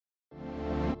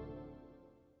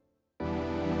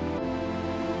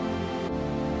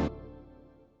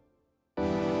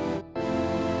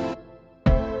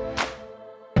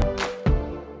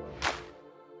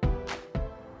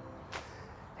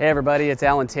Hey everybody, it's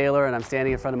Alan Taylor and I'm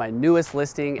standing in front of my newest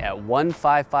listing at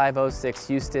 15506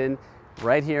 Houston,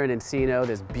 right here in Encino,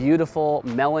 this beautiful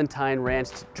Mellenthin Ranch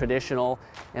traditional.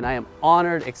 And I am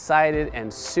honored, excited,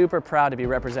 and super proud to be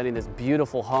representing this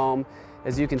beautiful home.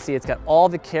 As you can see, it's got all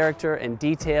the character and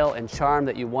detail and charm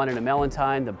that you want in a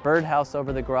Mellenthin, the birdhouse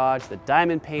over the garage, the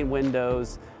diamond pane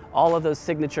windows, all of those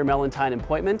signature Mellenthin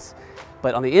appointments.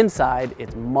 But on the inside,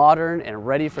 it's modern and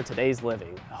ready for today's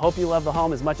living. I hope you love the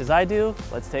home as much as I do.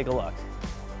 Let's take a look.